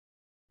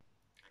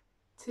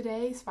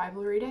Today's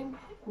Bible reading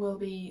will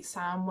be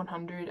Psalm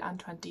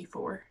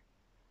 124.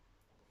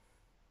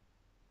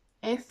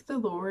 If the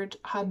Lord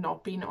had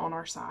not been on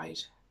our side,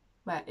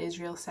 let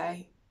Israel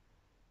say.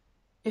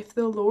 If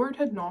the Lord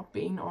had not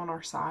been on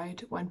our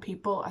side when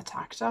people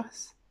attacked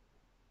us,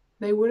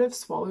 they would have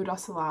swallowed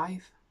us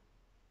alive.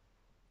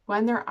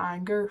 When their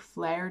anger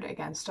flared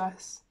against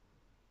us,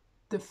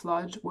 the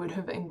flood would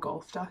have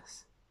engulfed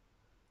us.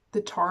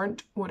 The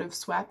torrent would have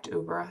swept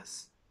over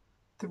us.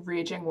 The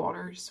raging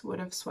waters would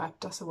have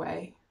swept us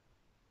away.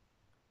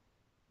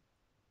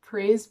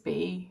 Praise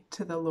be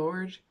to the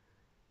Lord,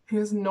 who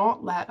has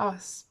not let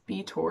us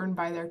be torn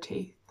by their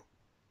teeth.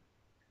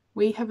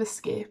 We have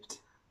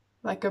escaped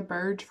like a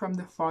bird from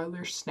the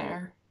fowler's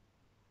snare.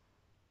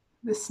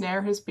 The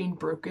snare has been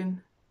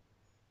broken,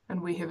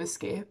 and we have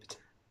escaped.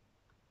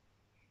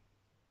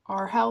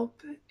 Our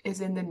help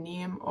is in the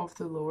name of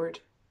the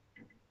Lord,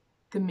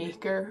 the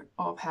maker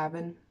of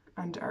heaven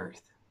and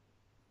earth.